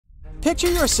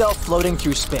Picture yourself floating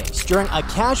through space during a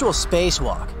casual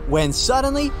spacewalk when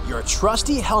suddenly your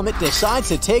trusty helmet decides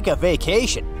to take a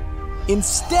vacation.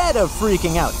 Instead of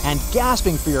freaking out and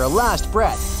gasping for your last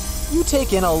breath, you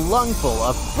take in a lungful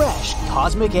of fresh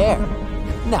cosmic air.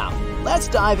 Now, let's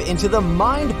dive into the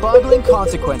mind-boggling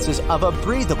consequences of a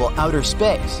breathable outer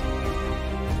space.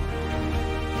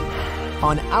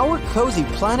 On our cozy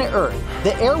planet Earth,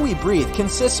 the air we breathe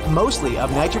consists mostly of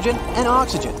nitrogen and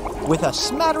oxygen, with a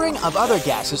smattering of other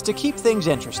gases to keep things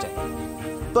interesting.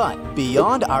 But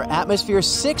beyond our atmosphere's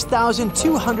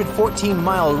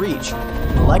 6,214-mile reach,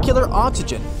 molecular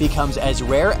oxygen becomes as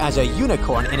rare as a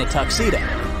unicorn in a tuxedo.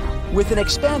 With an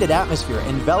expanded atmosphere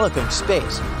enveloping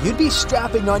space, you'd be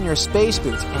strapping on your space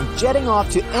boots and jetting off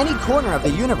to any corner of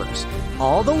the universe,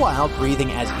 all the while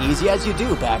breathing as easy as you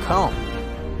do back home.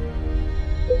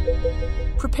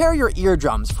 Prepare your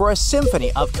eardrums for a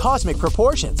symphony of cosmic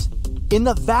proportions. In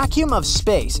the vacuum of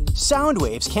space, sound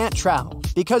waves can't travel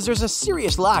because there's a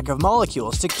serious lack of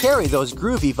molecules to carry those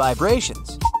groovy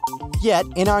vibrations. Yet,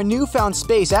 in our newfound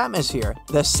space atmosphere,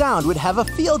 the sound would have a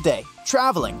field day,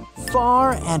 traveling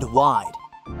far and wide.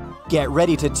 Get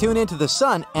ready to tune into the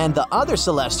sun and the other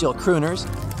celestial crooners.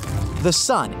 The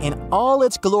sun, in all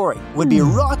its glory, would be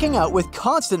rocking out with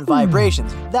constant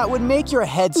vibrations that would make your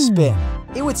head spin.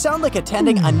 It would sound like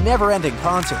attending a never-ending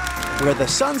concert, where the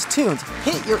sun's tunes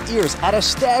hit your ears at a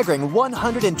staggering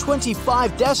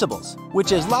 125 decibels,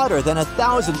 which is louder than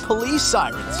 1,000 police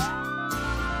sirens.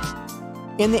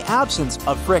 In the absence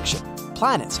of friction,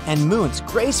 planets and moons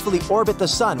gracefully orbit the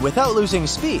sun without losing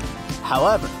speed.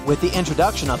 However, with the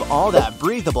introduction of all that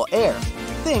breathable air,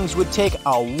 things would take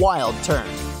a wild turn.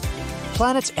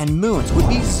 Planets and moons would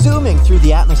be zooming through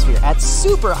the atmosphere at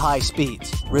super high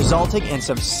speeds, resulting in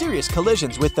some serious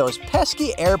collisions with those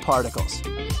pesky air particles.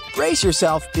 Brace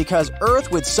yourself, because Earth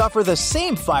would suffer the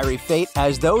same fiery fate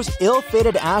as those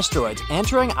ill-fated asteroids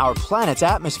entering our planet's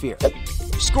atmosphere.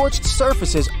 Scorched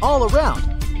surfaces all around.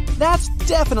 That's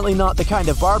definitely not the kind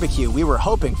of barbecue we were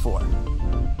hoping for.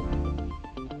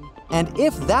 And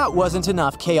if that wasn't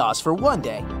enough chaos for one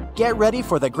day, get ready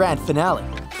for the grand finale.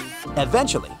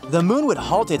 Eventually, the moon would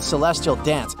halt its celestial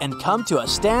dance and come to a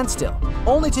standstill,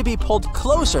 only to be pulled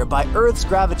closer by Earth's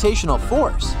gravitational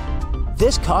force.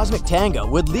 This cosmic tango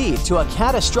would lead to a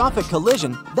catastrophic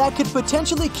collision that could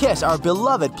potentially kiss our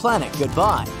beloved planet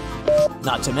goodbye.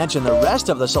 Not to mention the rest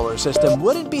of the solar system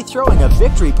wouldn't be throwing a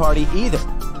victory party either.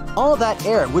 All that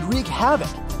air would wreak havoc,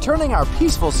 turning our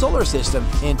peaceful solar system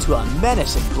into a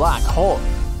menacing black hole.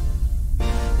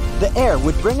 The air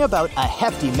would bring about a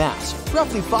hefty mass,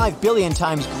 roughly 5 billion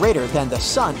times greater than the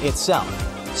Sun itself,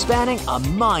 spanning a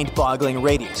mind-boggling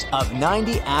radius of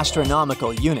 90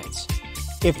 astronomical units.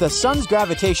 If the Sun's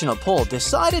gravitational pull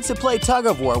decided to play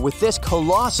tug-of-war with this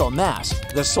colossal mass,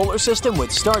 the solar system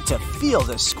would start to feel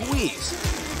the squeeze.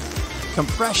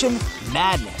 Compression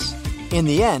madness. In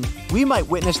the end, we might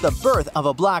witness the birth of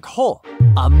a black hole,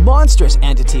 a monstrous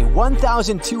entity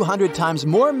 1,200 times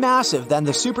more massive than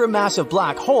the supermassive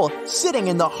black hole sitting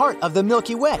in the heart of the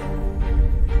Milky Way.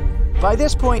 By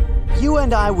this point, you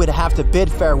and I would have to bid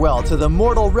farewell to the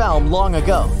mortal realm long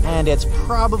ago, and it's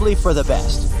probably for the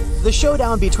best. The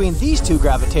showdown between these two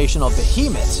gravitational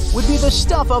behemoths would be the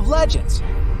stuff of legends.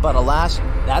 But alas,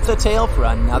 that's a tale for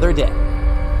another day.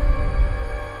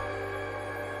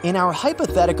 In our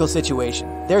hypothetical situation,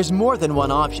 there's more than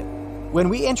one option. When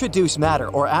we introduce matter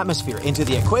or atmosphere into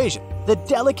the equation, the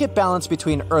delicate balance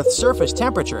between Earth's surface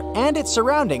temperature and its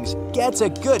surroundings gets a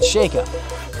good shakeup.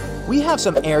 We have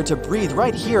some air to breathe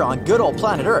right here on good old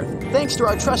planet Earth, thanks to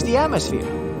our trusty atmosphere.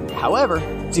 However,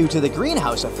 due to the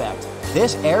greenhouse effect,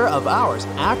 this air of ours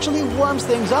actually warms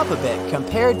things up a bit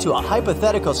compared to a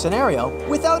hypothetical scenario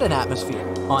without an atmosphere,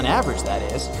 on average that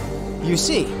is. You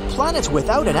see, planets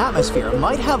without an atmosphere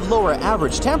might have lower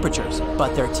average temperatures,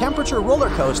 but their temperature roller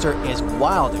coaster is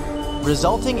wilder,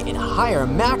 resulting in higher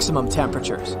maximum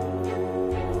temperatures.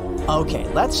 Okay,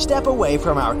 let's step away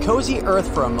from our cozy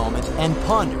Earth for a moment and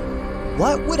ponder.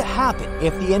 What would happen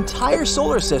if the entire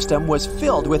solar system was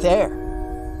filled with air?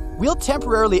 We'll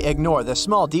temporarily ignore the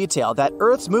small detail that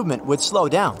Earth's movement would slow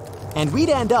down, and we'd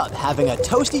end up having a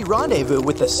toasty rendezvous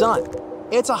with the sun.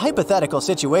 It's a hypothetical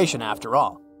situation after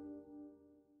all.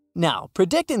 Now,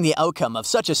 predicting the outcome of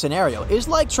such a scenario is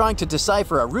like trying to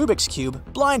decipher a Rubik's Cube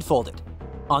blindfolded.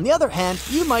 On the other hand,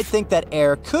 you might think that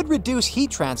air could reduce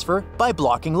heat transfer by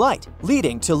blocking light,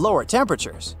 leading to lower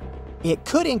temperatures. It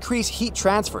could increase heat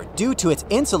transfer due to its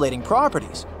insulating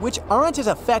properties, which aren't as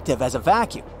effective as a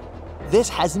vacuum. This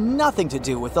has nothing to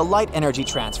do with the light energy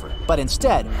transfer, but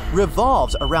instead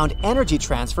revolves around energy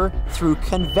transfer through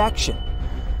convection.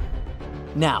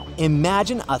 Now,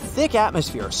 imagine a thick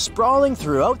atmosphere sprawling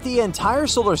throughout the entire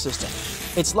solar system.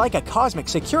 It's like a cosmic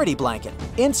security blanket,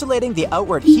 insulating the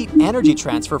outward heat energy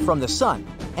transfer from the sun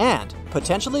and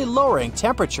potentially lowering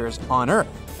temperatures on Earth.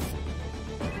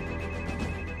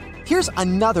 Here's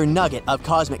another nugget of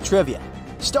cosmic trivia.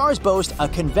 Stars boast a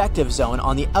convective zone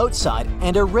on the outside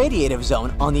and a radiative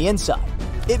zone on the inside.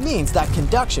 It means that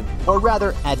conduction, or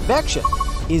rather advection,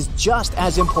 is just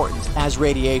as important as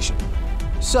radiation.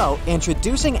 So,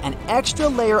 introducing an extra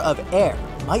layer of air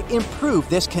might improve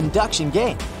this conduction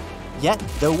gain. Yet,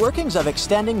 the workings of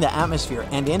extending the atmosphere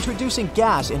and introducing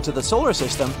gas into the solar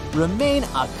system remain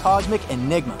a cosmic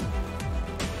enigma.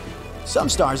 Some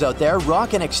stars out there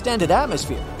rock an extended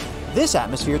atmosphere. This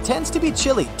atmosphere tends to be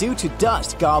chilly due to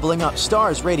dust gobbling up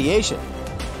stars' radiation.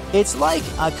 It's like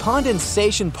a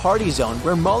condensation party zone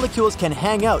where molecules can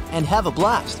hang out and have a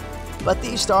blast. But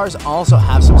these stars also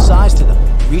have some size to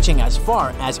them, reaching as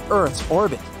far as Earth's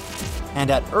orbit. And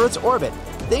at Earth's orbit,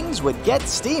 things would get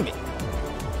steamy.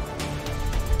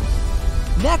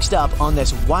 Next up on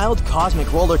this wild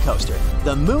cosmic roller coaster,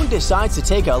 the Moon decides to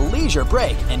take a leisure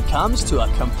break and comes to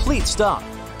a complete stop.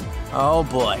 Oh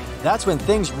boy, that's when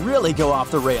things really go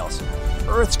off the rails.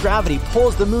 Earth's gravity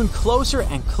pulls the Moon closer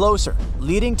and closer,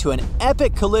 leading to an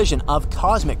epic collision of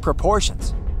cosmic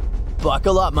proportions.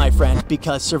 Buckle up, my friend,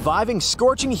 because surviving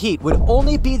scorching heat would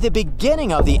only be the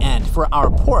beginning of the end for our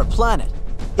poor planet.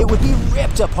 It would be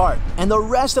ripped apart, and the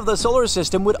rest of the solar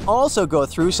system would also go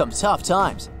through some tough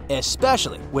times,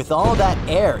 especially with all that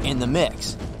air in the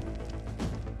mix.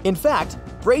 In fact,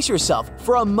 brace yourself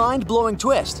for a mind-blowing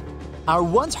twist. Our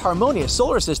once harmonious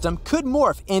solar system could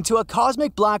morph into a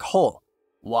cosmic black hole.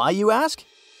 Why, you ask?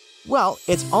 Well,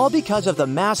 it's all because of the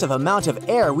massive amount of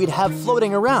air we'd have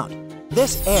floating around.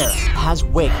 This air has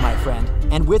weight, my friend,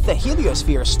 and with the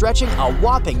heliosphere stretching a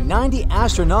whopping 90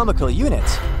 astronomical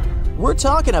units, we're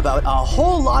talking about a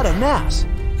whole lot of mass,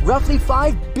 roughly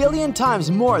 5 billion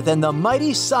times more than the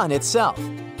mighty Sun itself.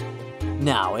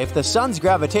 Now, if the Sun's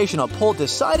gravitational pull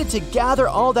decided to gather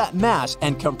all that mass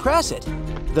and compress it,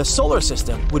 the solar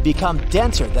system would become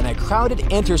denser than a crowded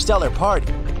interstellar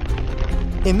party.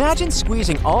 Imagine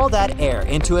squeezing all that air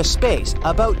into a space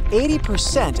about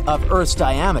 80% of Earth's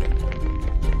diameter.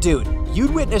 Dude,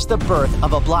 you'd witness the birth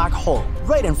of a black hole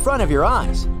right in front of your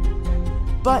eyes.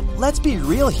 But let's be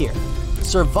real here.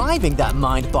 Surviving that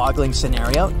mind-boggling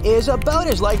scenario is about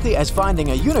as likely as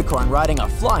finding a unicorn riding a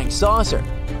flying saucer.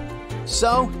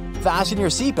 So, fasten your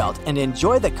seatbelt and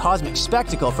enjoy the cosmic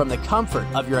spectacle from the comfort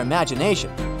of your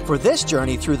imagination, for this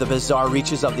journey through the bizarre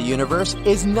reaches of the universe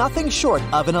is nothing short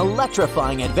of an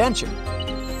electrifying adventure.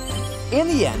 In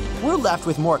the end, we're left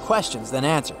with more questions than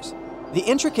answers. The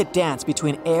intricate dance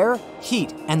between air,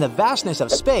 heat, and the vastness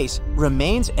of space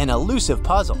remains an elusive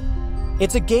puzzle.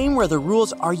 It's a game where the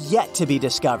rules are yet to be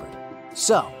discovered.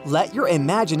 So, let your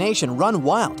imagination run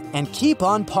wild and keep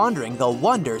on pondering the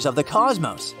wonders of the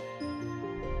cosmos.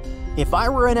 If I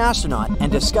were an astronaut and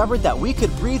discovered that we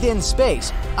could breathe in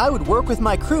space, I would work with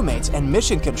my crewmates and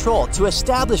mission control to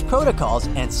establish protocols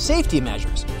and safety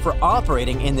measures for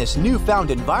operating in this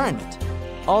newfound environment.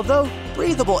 Although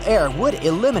breathable air would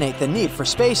eliminate the need for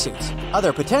spacesuits,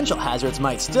 other potential hazards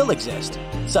might still exist,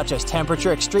 such as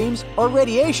temperature extremes or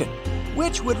radiation,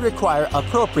 which would require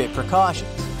appropriate precautions.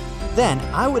 Then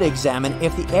I would examine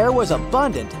if the air was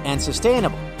abundant and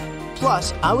sustainable.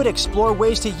 Plus, I would explore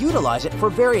ways to utilize it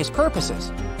for various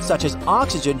purposes, such as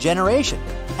oxygen generation,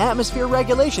 atmosphere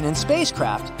regulation in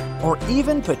spacecraft, or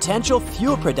even potential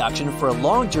fuel production for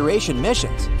long-duration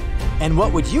missions. And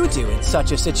what would you do in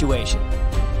such a situation?